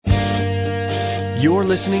You're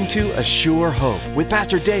listening to A Sure Hope with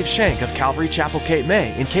Pastor Dave Shank of Calvary Chapel, Cape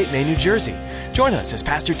May in Cape May, New Jersey. Join us as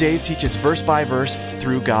Pastor Dave teaches verse by verse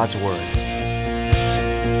through God's Word.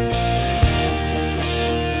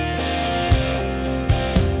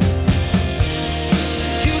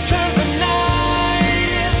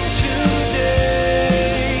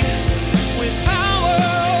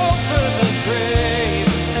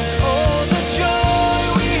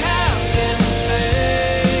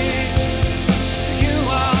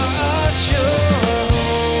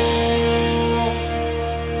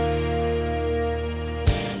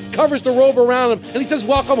 Covers the robe around him, and he says,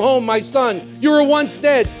 "Welcome home, my son. You were once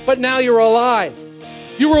dead, but now you're alive.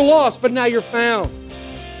 You were lost, but now you're found."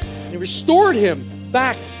 And he restored him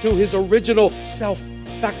back to his original self,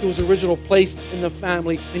 back to his original place in the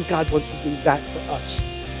family, and God wants to do that for us.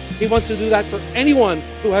 He wants to do that for anyone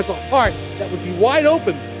who has a heart that would be wide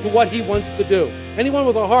open to what he wants to do. Anyone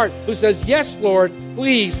with a heart who says, "Yes, Lord,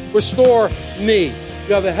 please restore me."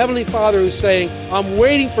 You have a Heavenly Father who's saying, "I'm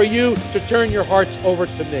waiting for you to turn your hearts over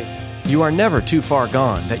to me." You are never too far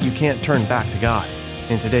gone that you can't turn back to God.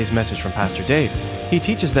 In today's message from Pastor Dave, he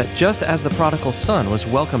teaches that just as the prodigal son was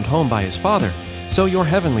welcomed home by his father, so your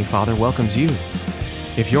Heavenly Father welcomes you.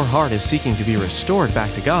 If your heart is seeking to be restored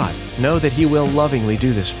back to God, know that He will lovingly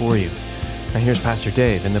do this for you. Now here's Pastor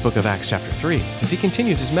Dave in the book of Acts chapter 3 as he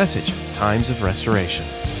continues his message, Times of Restoration.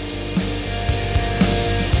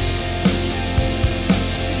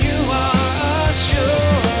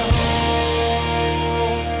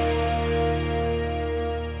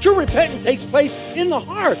 True repentance takes place in the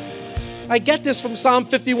heart. I get this from Psalm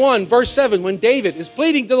 51, verse 7, when David is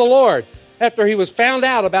pleading to the Lord after he was found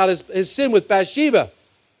out about his sin with Bathsheba.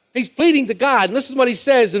 He's pleading to God. And listen to what he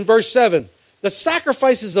says in verse 7. "The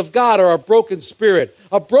sacrifices of God are a broken spirit,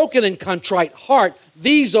 a broken and contrite heart.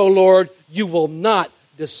 These, O Lord, you will not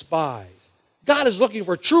despise." God is looking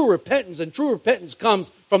for true repentance, and true repentance comes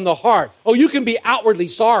from the heart. Oh, you can be outwardly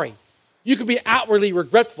sorry. You can be outwardly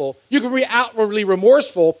regretful. You can be outwardly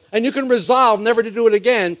remorseful, and you can resolve never to do it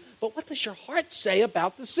again. But what does your heart say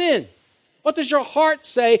about the sin? What does your heart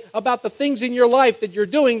say about the things in your life that you're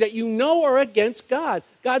doing that you know are against God?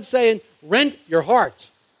 God's saying, rent your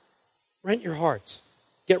hearts. Rent your hearts.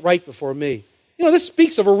 Get right before me. You know, this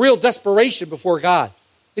speaks of a real desperation before God.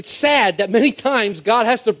 It's sad that many times God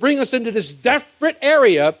has to bring us into this desperate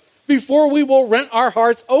area before we will rent our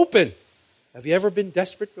hearts open. Have you ever been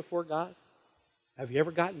desperate before God? Have you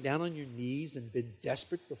ever gotten down on your knees and been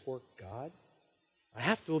desperate before God? I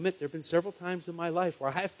have to admit, there have been several times in my life where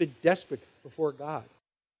I have been desperate before God.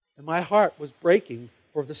 And my heart was breaking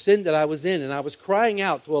for the sin that I was in. And I was crying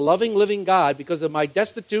out to a loving, living God because of my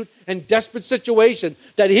destitute and desperate situation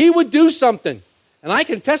that He would do something. And I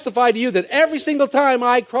can testify to you that every single time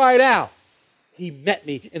I cried out, He met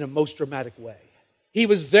me in a most dramatic way. He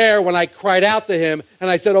was there when I cried out to Him, and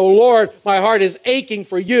I said, "Oh Lord, my heart is aching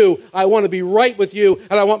for you. I want to be right with you,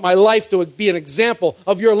 and I want my life to be an example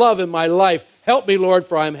of your love in my life. Help me, Lord,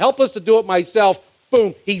 for I am helpless to do it myself."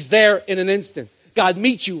 Boom, He's there in an instant. God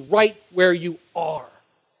meets you right where you are.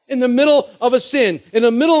 In the middle of a sin, in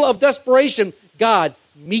the middle of desperation, God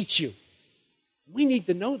meets you. We need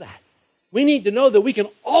to know that. We need to know that we can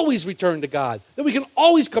always return to God, that we can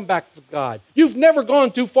always come back to God. You've never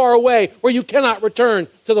gone too far away where you cannot return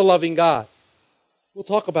to the loving God. We'll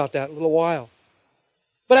talk about that in a little while.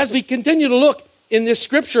 But as we continue to look in this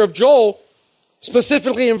scripture of Joel,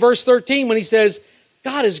 specifically in verse 13, when he says,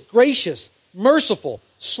 God is gracious, merciful,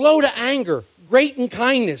 slow to anger, great in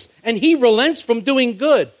kindness, and He relents from doing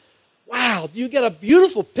good. Wow, do you get a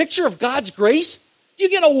beautiful picture of God's grace? Do you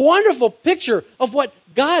get a wonderful picture of what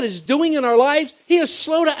God is doing in our lives? He is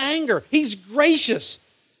slow to anger. He's gracious.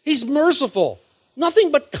 He's merciful. Nothing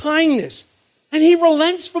but kindness. And He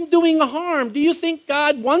relents from doing harm. Do you think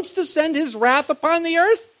God wants to send His wrath upon the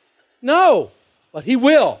earth? No, but He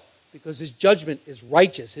will, because His judgment is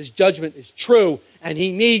righteous. His judgment is true, and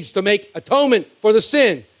He needs to make atonement for the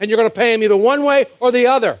sin. And you're going to pay Him either one way or the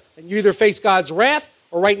other. And you either face God's wrath,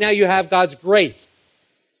 or right now you have God's grace.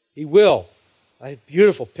 He will. A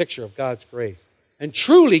beautiful picture of God's grace. And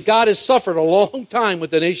truly, God has suffered a long time with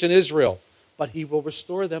the nation Israel, but He will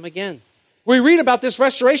restore them again. We read about this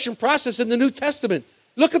restoration process in the New Testament.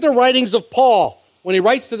 Look at the writings of Paul when he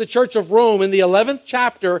writes to the church of Rome in the 11th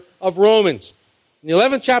chapter of Romans. In the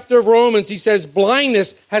 11th chapter of Romans, he says,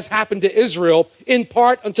 blindness has happened to Israel in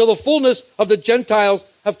part until the fullness of the Gentiles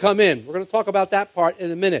have come in. We're going to talk about that part in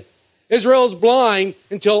a minute. Israel is blind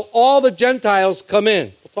until all the Gentiles come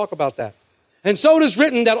in. We'll talk about that. And so it is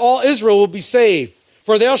written that all Israel will be saved.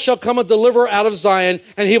 For there shall come a deliverer out of Zion,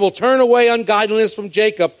 and He will turn away ungodliness from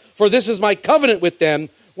Jacob. For this is my covenant with them.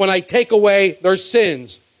 when I take away their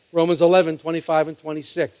sins. Romans 11, 25 and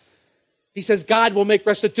 26. He says God will make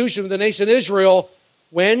restitution with the nation Israel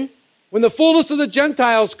when? When the fullness of the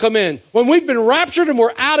Gentiles come in. When we've been raptured and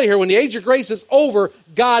we're out of here, when the age of grace is over,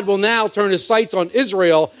 God will now turn his sights on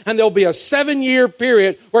Israel, and there'll be a 7-year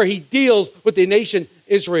period where he deals with the nation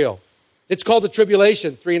Israel. It's called the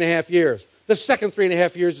tribulation, 3.5 years. The second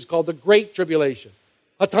 3.5 years is called the Great Tribulation.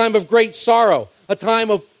 A time of great sorrow, a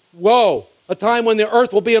time of woe, a time when the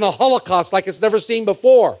earth will be in a holocaust like it's never seen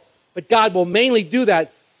before. But God will mainly do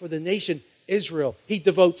that for the nation Israel. He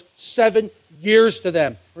devotes 7 years to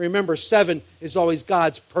them. Remember, 7 is always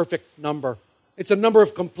God's perfect number. It's a number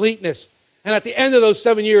of completeness. And at the end of those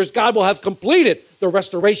 7 years, God will have completed the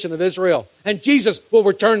restoration of Israel. And Jesus will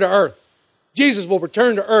return to earth. Jesus will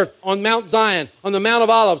return to earth on Mount Zion, on the Mount of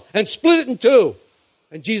Olives, and split it in two.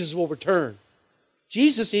 And Jesus will return.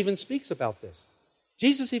 Jesus even speaks about this.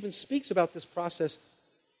 Jesus even speaks about this process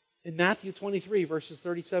in Matthew 23, verses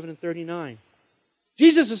 37 and 39.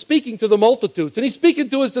 Jesus is speaking to the multitudes, and he's speaking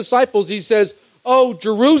to his disciples. He says, "Oh,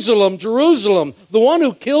 Jerusalem, Jerusalem, the one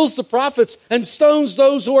who kills the prophets and stones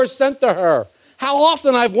those who are sent to her. How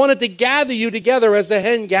often I've wanted to gather you together as a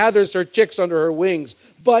hen gathers her chicks under her wings,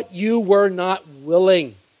 but you were not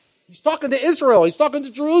willing." He's talking to Israel. He's talking to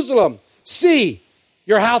Jerusalem. "See,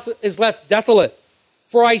 your house is left desolate.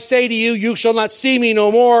 For I say to you, you shall not see me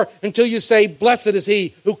no more until you say, 'Blessed is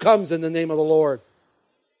he who comes in the name of the Lord.'"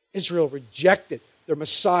 Israel rejected their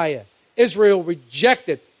Messiah. Israel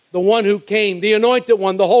rejected the one who came, the anointed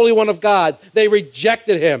one, the Holy One of God. They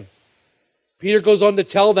rejected him. Peter goes on to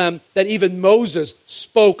tell them that even Moses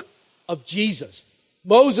spoke of Jesus.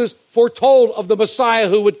 Moses foretold of the Messiah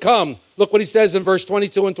who would come. Look what he says in verse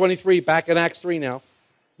 22 and 23, back in Acts 3 now.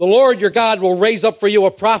 "The Lord your God will raise up for you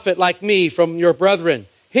a prophet like me from your brethren.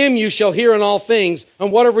 Him you shall hear in all things,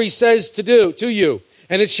 and whatever he says to do to you.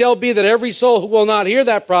 And it shall be that every soul who will not hear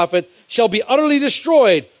that prophet shall be utterly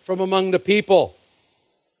destroyed from among the people."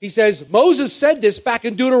 He says, Moses said this back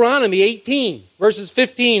in Deuteronomy 18, verses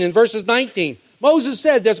 15 and verses 19. Moses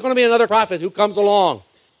said there's going to be another prophet who comes along.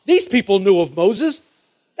 These people knew of Moses.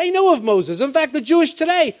 They knew of Moses. In fact, the Jewish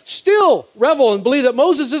today still revel and believe that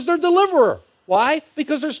Moses is their deliverer. Why?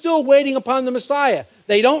 Because they're still waiting upon the Messiah.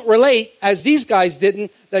 They don't relate, as these guys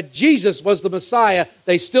didn't, that Jesus was the Messiah.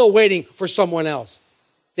 They're still waiting for someone else.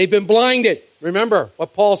 They've been blinded. Remember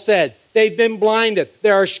what Paul said. They've been blinded. They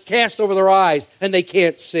are cast over their eyes, and they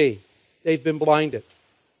can't see. They've been blinded.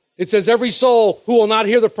 It says, every soul who will not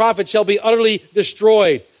hear the prophet shall be utterly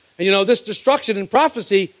destroyed. And you know, this destruction in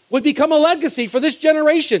prophecy would become a legacy for this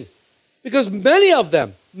generation. Because many of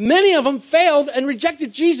them failed and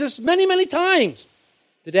rejected Jesus many, many times.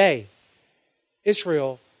 Today,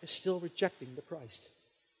 Israel is still rejecting the Christ.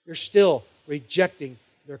 They're still rejecting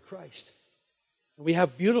their Christ. And we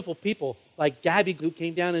have beautiful people like Gabby, who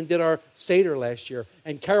came down and did our Seder last year,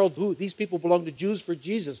 and Carol Booth. These people belong to Jews for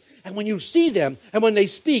Jesus. And when you see them and when they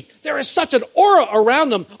speak, there is such an aura around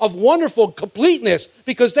them of wonderful completeness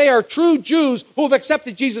because they are true Jews who have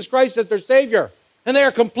accepted Jesus Christ as their Savior. And they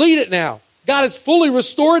are completed now. God has fully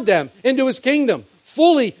restored them into his kingdom,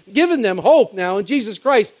 fully given them hope now in Jesus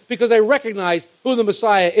Christ because they recognize who the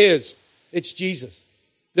Messiah is. It's Jesus.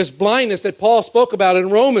 This blindness that Paul spoke about in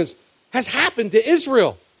Romans has happened to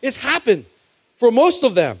Israel. It's happened for most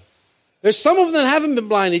of them. There's some of them that haven't been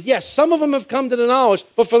blinded. Yes, some of them have come to the knowledge,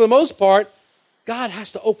 but for the most part, God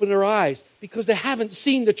has to open their eyes because they haven't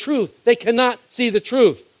seen the truth. They cannot see the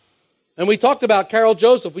truth. And we talked about Carol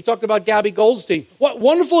Joseph. We talked about Gabby Goldstein. What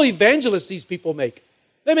wonderful evangelists these people make.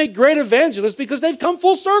 They make great evangelists because they've come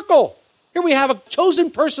full circle. Here we have a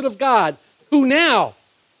chosen person of God who now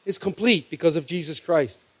is complete because of Jesus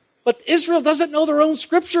Christ. But Israel doesn't know their own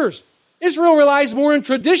scriptures. Israel relies more on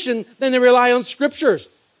tradition than they rely on scriptures.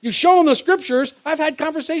 You show them the scriptures. I've had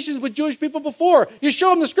conversations with Jewish people before. You show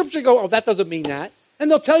them the scripture, go, oh, that doesn't mean that.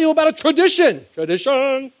 And they'll tell you about a tradition.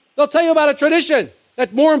 Tradition. They'll tell you about a tradition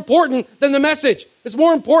that's more important than the message. It's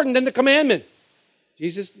more important than the commandment.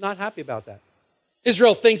 Jesus is not happy about that.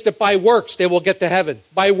 Israel thinks that by works they will get to heaven.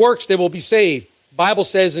 By works they will be saved. The Bible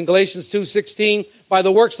says in Galatians 2:16, by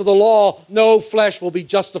the works of the law, no flesh will be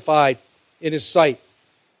justified in his sight.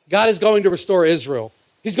 God is going to restore Israel.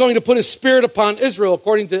 He's going to put his spirit upon Israel,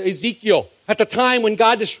 according to Ezekiel. At the time when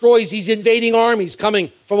God destroys these invading armies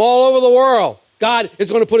coming from all over the world, God is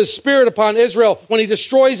going to put his spirit upon Israel when he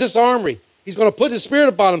destroys this army. He's going to put his spirit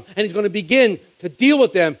upon them, and he's going to begin to deal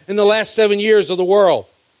with them in the last 7 years of the world.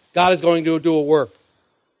 God is going to do a work.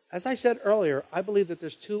 As I said earlier, I believe that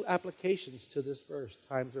there's two applications to this verse,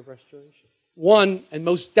 times of restoration. One, and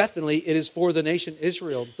most definitely, it is for the nation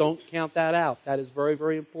Israel. Don't count that out. That is very,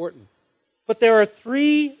 very important. But there are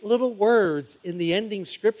three little words in the ending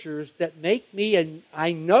scriptures that make me, and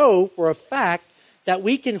I know for a fact, that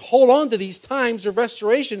we can hold on to these times of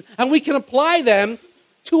restoration and we can apply them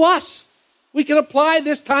to us. We can apply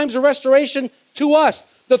this times of restoration to us.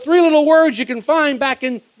 The three little words you can find back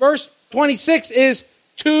in verse 26 is,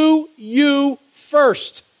 to you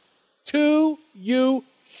first. To you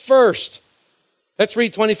first. Let's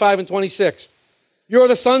read 25 and 26. You are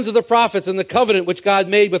the sons of the prophets and the covenant which God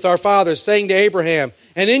made with our fathers, saying to Abraham,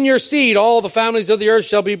 and in your seed all the families of the earth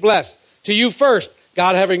shall be blessed. To you first,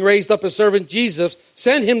 God, having raised up his servant Jesus,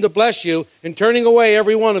 sent him to bless you in turning away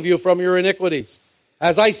every one of you from your iniquities.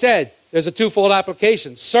 As I said, there's a twofold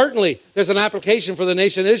application. Certainly, there's an application for the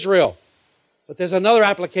nation Israel. But there's another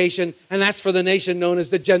application, and that's for the nation known as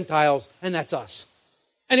the Gentiles, and that's us.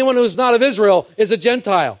 Anyone who is not of Israel is a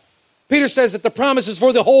Gentile. Peter says that the promise is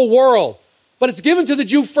for the whole world, but it's given to the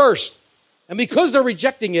Jew first. And because they're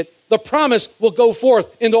rejecting it, the promise will go forth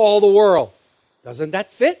into all the world. Doesn't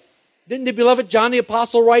that fit? Didn't the beloved John the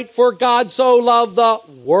Apostle write, for God so loved the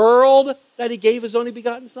world that he gave his only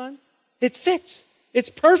begotten Son? It fits.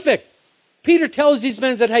 It's perfect. Peter tells these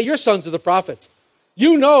men that, hey, you're sons of the prophets.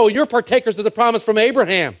 You know you're partakers of the promise from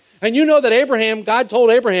Abraham. And you know that Abraham, God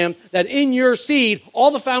told Abraham that in your seed,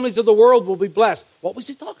 all the families of the world will be blessed. What was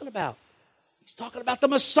he talking about? He's talking about the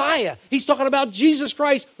Messiah. He's talking about Jesus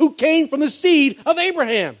Christ, who came from the seed of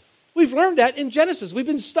Abraham. We've learned that in Genesis. We've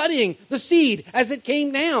been studying the seed as it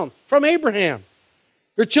came down from Abraham.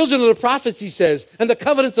 You're children of the prophets, he says, and the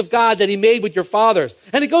covenants of God that he made with your fathers.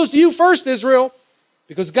 And it goes to you first, Israel,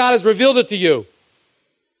 because God has revealed it to you.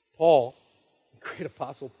 Paul, the great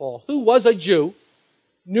apostle Paul, who was a Jew,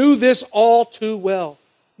 knew this all too well.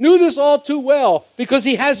 Knew this all too well because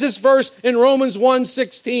he has this verse in Romans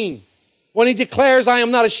 1:16 when he declares, I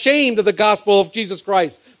am not ashamed of the gospel of Jesus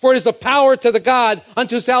Christ, for it is the power to the God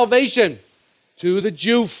unto salvation, to the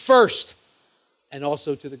Jew first, and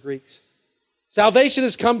also to the Greeks. Salvation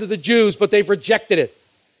has come to the Jews, but they've rejected it.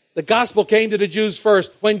 The gospel came to the Jews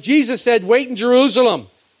first. When Jesus said, wait in Jerusalem,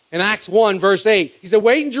 in Acts 1, verse 8, he said,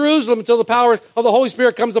 wait in Jerusalem until the power of the Holy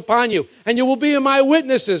Spirit comes upon you, and you will be my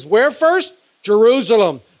witnesses. Where first?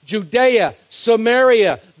 Jerusalem, Judea,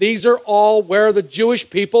 Samaria. These are all where the Jewish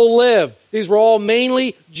people live. These were all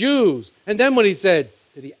mainly Jews. And then when he said,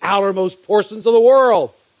 to the outermost portions of the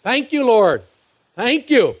world. Thank you, Lord. Thank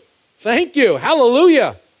you. Thank you.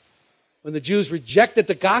 Hallelujah. When the Jews rejected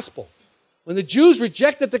the gospel, when the Jews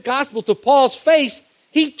rejected the gospel to Paul's face,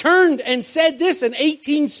 he turned and said this in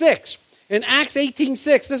 18:6. In Acts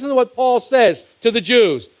 18:6, this is what Paul says to the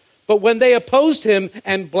Jews. But when they opposed him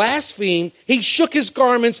and blasphemed, he shook his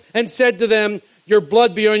garments and said to them, your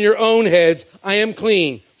blood be on your own heads. I am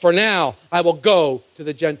clean. For now I will go to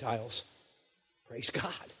the Gentiles. Praise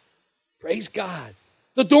God. Praise God.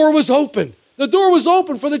 The door was open. The door was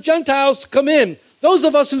open for the Gentiles to come in. Those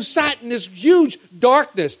of us who sat in this huge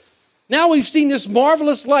darkness, now we've seen this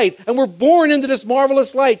marvelous light, and we're born into this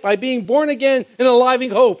marvelous light by being born again in a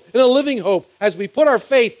living hope, in a living hope, as we put our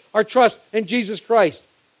faith, our trust in Jesus Christ.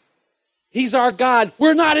 He's our God.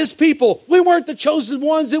 We're not his people. We weren't the chosen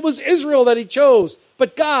ones. It was Israel that he chose.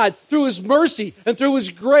 But God, through his mercy and through his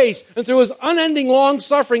grace and through his unending long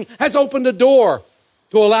suffering, has opened a door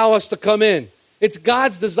to allow us to come in. It's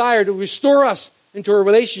God's desire to restore us into a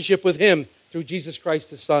relationship with him through Jesus Christ,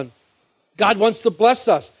 his Son. God wants to bless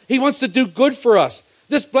us. He wants to do good for us.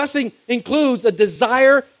 This blessing includes a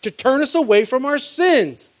desire to turn us away from our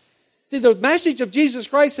sins. See, the message of Jesus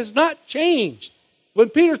Christ has not changed. When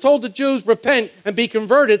Peter told the Jews, repent and be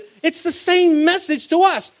converted, it's the same message to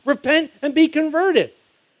us. Repent and be converted.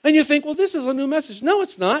 And you think, well, this is a new message. No,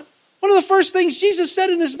 it's not. One of the first things Jesus said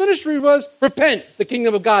in his ministry was, repent, the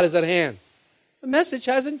kingdom of God is at hand. The message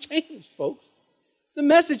hasn't changed, folks. The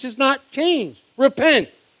message has not changed. Repent,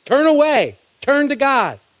 turn away, turn to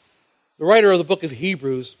God. The writer of the book of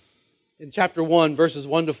Hebrews, in chapter 1, verses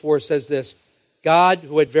 1 to 4, says this, God,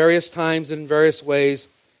 who at various times and in various ways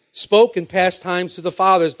spoke in past times to the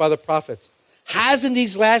fathers by the prophets, has in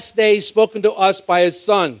these last days spoken to us by his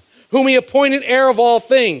Son, whom he appointed heir of all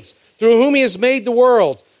things, through whom he has made the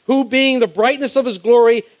world, who being the brightness of his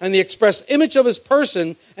glory and the express image of his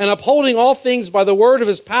person, and upholding all things by the word of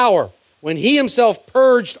his power, when he himself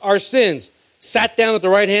purged our sins, sat down at the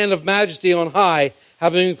right hand of majesty on high,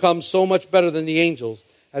 having become so much better than the angels,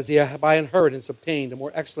 as he by inheritance obtained a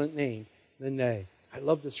more excellent name than they. I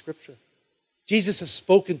love this scripture. Jesus has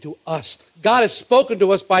spoken to us. God has spoken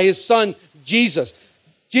to us by his Son, Jesus.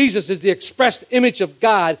 Jesus is the expressed image of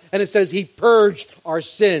God, and it says he purged our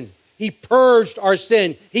sin. He purged our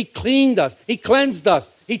sin. He cleaned us. He cleansed us.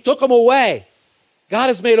 He took them away. God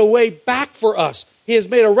has made a way back for us He has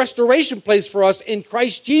made a restoration place for us in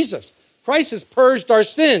Christ Jesus. Christ has purged our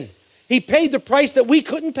sin. He paid the price that we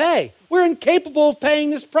couldn't pay. We're incapable of paying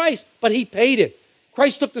this price, but he paid it.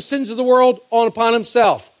 Christ took the sins of the world on upon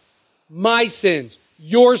himself. My sins,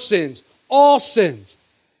 your sins, all sins.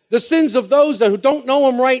 The sins of those who don't know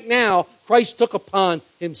him right now, Christ took upon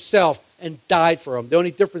himself and died for them. The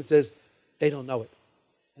only difference is they don't know it,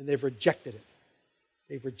 and they've rejected it.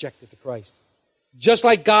 They've rejected the Christ. Just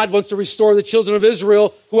like God wants to restore the children of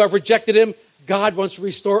Israel who have rejected him, God wants to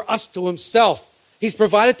restore us to himself. He's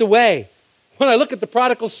provided the way. When I look at the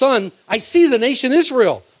prodigal son, I see the nation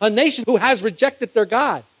Israel, a nation who has rejected their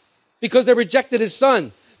God because they rejected his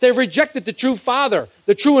son. They've rejected the true father,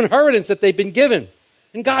 the true inheritance that they've been given.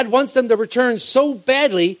 And God wants them to return so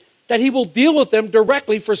badly that he will deal with them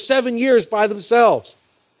directly for 7 years by themselves.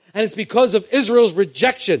 And it's because of Israel's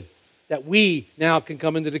rejection that we now can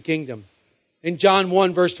come into the kingdom. In John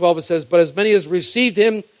 1, verse 12, it says, "But as many as received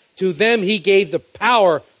him, to them he gave the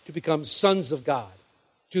power to become sons of God,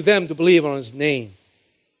 to them to believe on his name."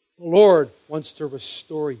 The Lord wants to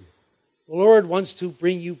restore you. The Lord wants to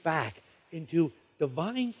bring you back into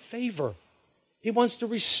divine favor. He wants to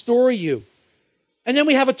restore you. And then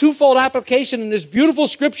we have a twofold application in this beautiful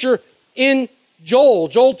scripture in Joel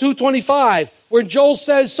 2:25, where Joel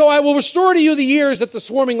says, "So I will restore to you the years that the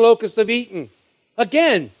swarming locusts have eaten."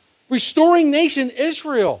 Again, restoring nation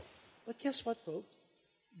Israel. But guess what, folks?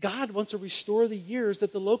 God wants to restore the years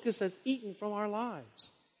that the locust has eaten from our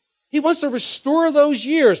lives. He wants to restore those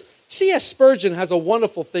years. C.S. Spurgeon has a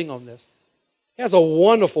wonderful thing on this. He has a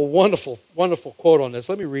wonderful, wonderful, wonderful quote on this.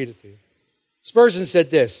 Let me read it to you. Spurgeon said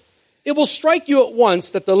this: "It will strike you at once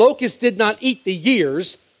that the locust did not eat the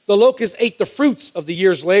years. The locust ate the fruits of the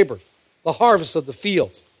year's labor, the harvest of the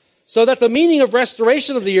fields. So that the meaning of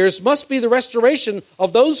restoration of the years must be the restoration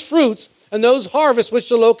of those fruits and those harvests which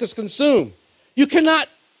the locusts consume. You cannot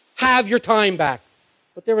have your time back,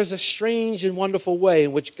 but there is a strange and wonderful way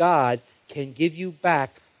in which God can give you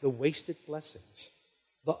back the wasted blessings,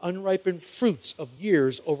 the unripened fruits of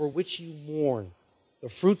years over which you mourn. The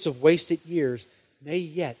fruits of wasted years may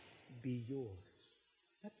yet be yours."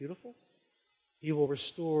 Isn't that beautiful? He will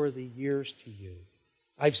restore the years to you.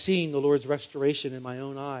 I've seen the Lord's restoration in my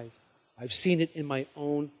own eyes. I've seen it in my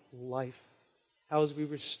own life. How has He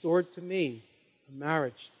restored to me a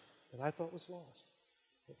marriage that I thought was lost?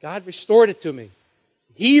 But God restored it to me.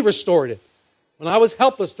 He restored it. When I was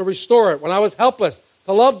helpless to restore it, when I was helpless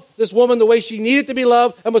to love this woman the way she needed to be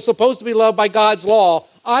loved and was supposed to be loved by God's law,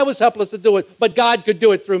 I was helpless to do it, but God could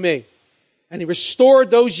do it through me. And He restored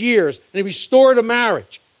those years, and He restored a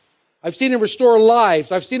marriage. I've seen Him restore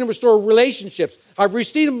lives. I've seen Him restore relationships. I've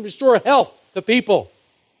seen Him restore health to people.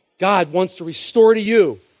 God wants to restore to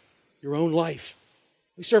you your own life.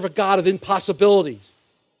 We serve a God of impossibilities.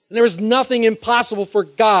 And there is nothing impossible for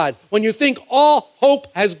God. When you think all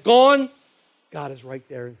hope has gone, God is right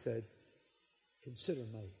there and said, "Consider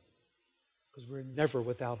me." Because we're never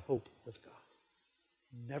without hope with God.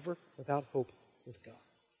 Never without hope with God.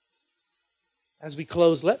 As we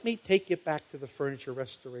close, let me take you back to the furniture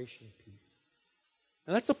restoration piece.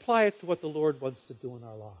 And let's apply it to what the Lord wants to do in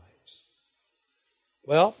our lives.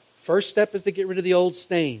 Well, first step is to get rid of the old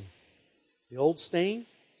stain. The old stain?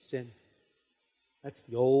 Sin. That's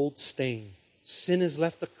the old stain. Sin has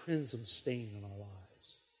left a crimson stain on our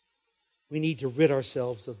lives. We need to rid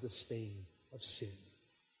ourselves of the stain of sin.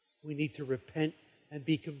 We need to repent and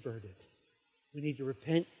be converted. We need to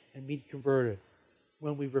repent and be converted.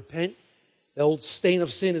 When we repent, the old stain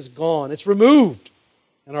of sin is gone. It's removed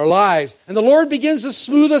in our lives. And the Lord begins to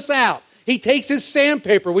smooth us out. He takes His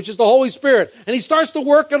sandpaper, which is the Holy Spirit, and He starts to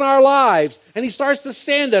work in our lives. And He starts to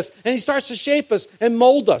sand us, and He starts to shape us and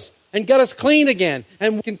mold us and get us clean again.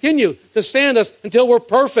 And continue to sand us until we're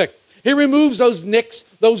perfect. He removes those nicks,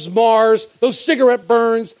 those mars, those cigarette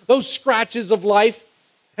burns, those scratches of life.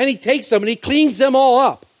 And He takes them and He cleans them all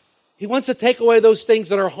up. He wants to take away those things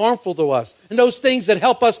that are harmful to us and those things that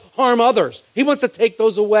help us harm others. He wants to take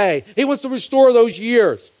those away. He wants to restore those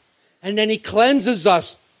years. And then He cleanses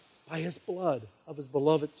us by His blood of His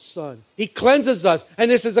beloved Son. He cleanses us, and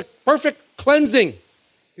this is a perfect cleansing,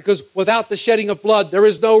 because without the shedding of blood, there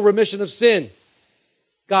is no remission of sin.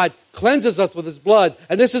 God cleanses us with His blood,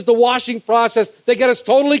 and this is the washing process that gets us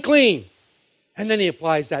totally clean. And then He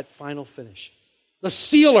applies that final finish, the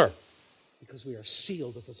sealer, because we are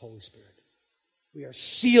sealed with His Holy Spirit. We are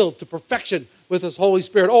sealed to perfection with His Holy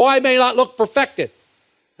Spirit. Oh, I may not look perfected,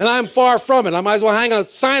 and I am far from it. I might as well hang a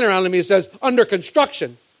sign around me that says, "Under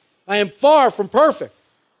construction." I am far from perfect.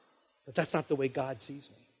 But that's not the way God sees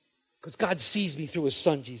me. Because God sees me through His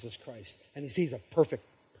Son, Jesus Christ. And He sees a perfect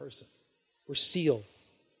person. We're sealed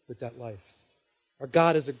with that life. Our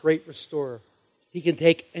God is a great restorer. He can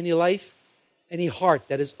take any life, any heart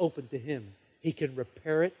that is open to Him. He can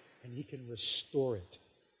repair it and He can restore it.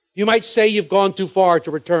 You might say you've gone too far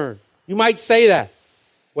to return. You might say that.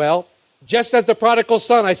 Well, just as the prodigal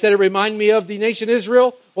son, I said it reminded me of the nation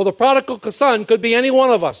Israel. Well, the prodigal son could be any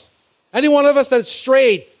one of us. Any one of us that's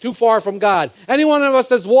strayed too far from God. Any one of us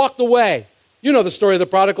that's walked away. You know the story of the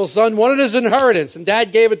prodigal son. Wanted his inheritance, and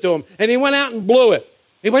Dad gave it to him, and he went out and blew it.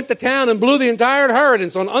 He went to town and blew the entire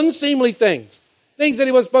inheritance on unseemly things. Things that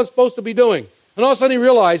he was supposed to be doing. And all of a sudden he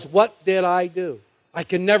realized, what did I do? I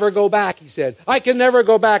can never go back, he said. I can never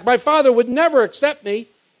go back. My father would never accept me.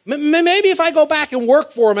 Maybe if I go back and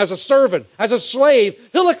work for him as a servant, as a slave,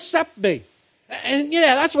 he'll accept me. And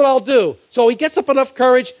yeah, that's what I'll do. So he gets up enough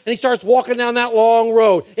courage and he starts walking down that long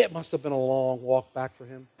road. It must have been a long walk back for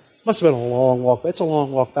him. Must have been a long walk. It's a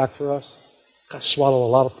long walk back for us. Got to swallow a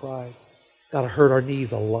lot of pride. Got to hurt our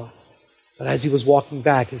knees a lot. But as he was walking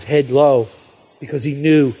back, his head low, because he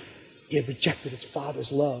knew he had rejected his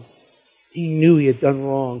father's love. He knew he had done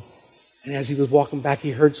wrong. And as he was walking back,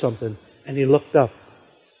 he heard something. And he looked up.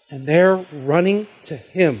 And there, running to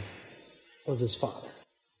him, was his father.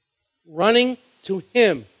 Running to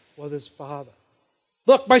him was his father.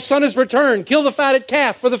 Look, my son has returned. Kill the fatted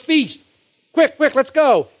calf for the feast. Quick, let's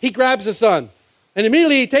go. He grabs the son. And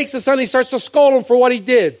immediately he takes the son and he starts to scold him for what he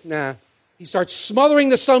did. Nah. He starts smothering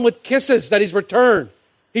the son with kisses that he's returned.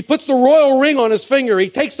 He puts the royal ring on his finger. He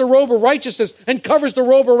takes the robe of righteousness and covers the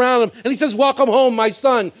robe around him. And he says, welcome home, my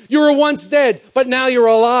son. You were once dead, but now you're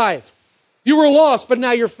alive. You were lost, but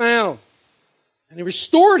now you're found. And he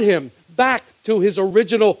restored him back to his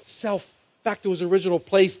original self, back to his original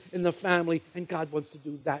place in the family. And God wants to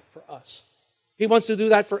do that for us. He wants to do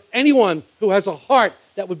that for anyone who has a heart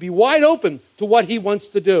that would be wide open to what He wants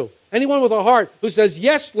to do. Anyone with a heart who says,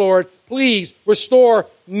 yes, Lord, please restore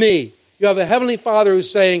me. You have a Heavenly Father who's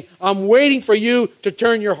saying, I'm waiting for you to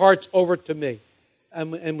turn your hearts over to me.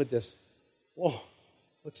 And with this, what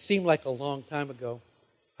seemed like a long time ago,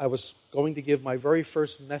 I was going to give my very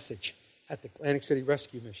first message at the Atlantic City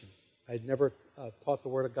Rescue Mission. I had never taught the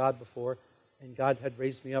Word of God before, and God had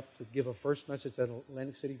raised me up to give a first message at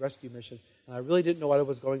Atlantic City Rescue Mission, and I really didn't know what I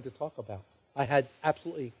was going to talk about. I had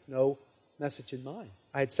absolutely no message in mind.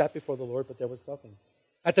 I had sat before the Lord, but there was nothing.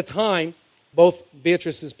 At the time, both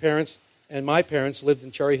Beatrice's parents and my parents lived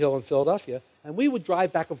in Cherry Hill in Philadelphia, and we would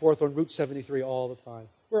drive back and forth on Route 73 all the time.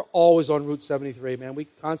 We're always on Route 73, man. We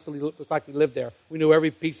constantly looked like we lived there. We knew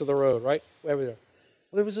every piece of the road, right? Everywhere.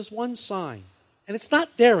 Well, there was this one sign, and it's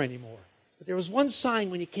not there anymore. But there was one sign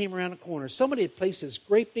when you came around a corner. Somebody had placed this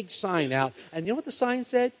great big sign out, and you know what the sign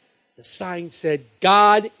said? The sign said,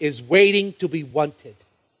 God is waiting to be wanted.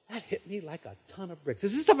 That hit me like a ton of bricks.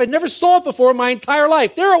 This is stuff I never saw before in my entire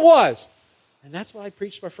life. There it was. And that's what I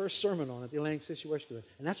preached my first sermon on at the Atlantic City Rescue.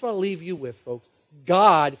 And that's what I'll leave you with, folks.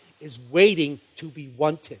 God is waiting to be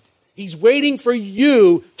wanted. He's waiting for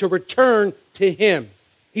you to return to Him.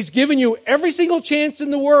 He's given you every single chance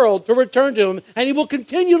in the world to return to Him, and He will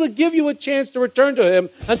continue to give you a chance to return to Him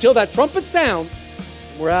until that trumpet sounds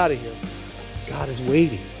and we're out of here. God is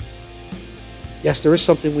waiting. Yes, there is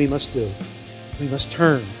something we must do. We must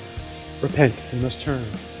turn, repent, we must turn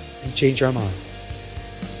and change our mind.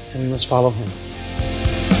 And we must follow Him.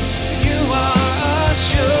 You are a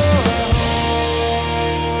sure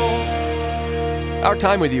hope. Our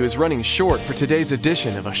time with you is running short for today's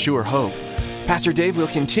edition of A Sure Hope. Pastor Dave will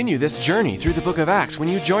continue this journey through the book of Acts when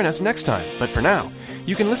you join us next time. But for now,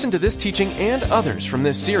 you can listen to this teaching and others from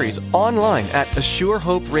this series online at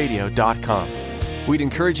ASureHopeRadio.com. We'd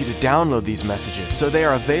encourage you to download these messages so they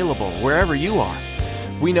are available wherever you are.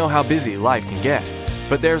 We know how busy life can get,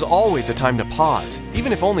 but there's always a time to pause,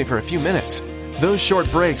 even if only for a few minutes. Those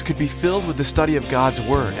short breaks could be filled with the study of God's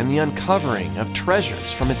Word and the uncovering of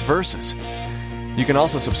treasures from its verses. You can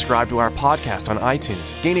also subscribe to our podcast on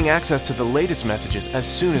iTunes, gaining access to the latest messages as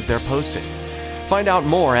soon as they're posted. Find out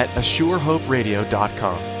more at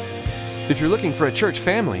ASureHopeRadio.com. If you're looking for a church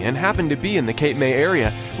family and happen to be in the Cape May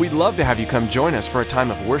area, we'd love to have you come join us for a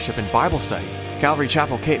time of worship and Bible study. Calvary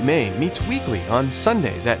Chapel Cape May meets weekly on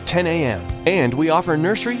Sundays at 10 a.m. And we offer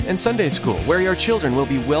nursery and Sunday school where your children will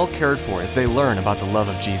be well cared for as they learn about the love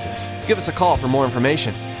of Jesus. Give us a call for more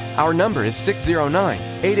information. Our number is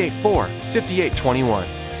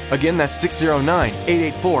 609-884-5821. Again, that's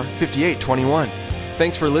 609-884-5821.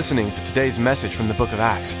 Thanks for listening to today's message from the book of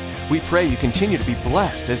Acts. We pray you continue to be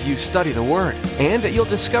blessed as you study the Word and that you'll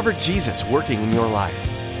discover Jesus working in your life.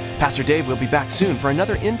 Pastor Dave will be back soon for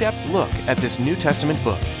another in-depth look at this New Testament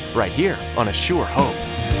book right here on A Sure Hope.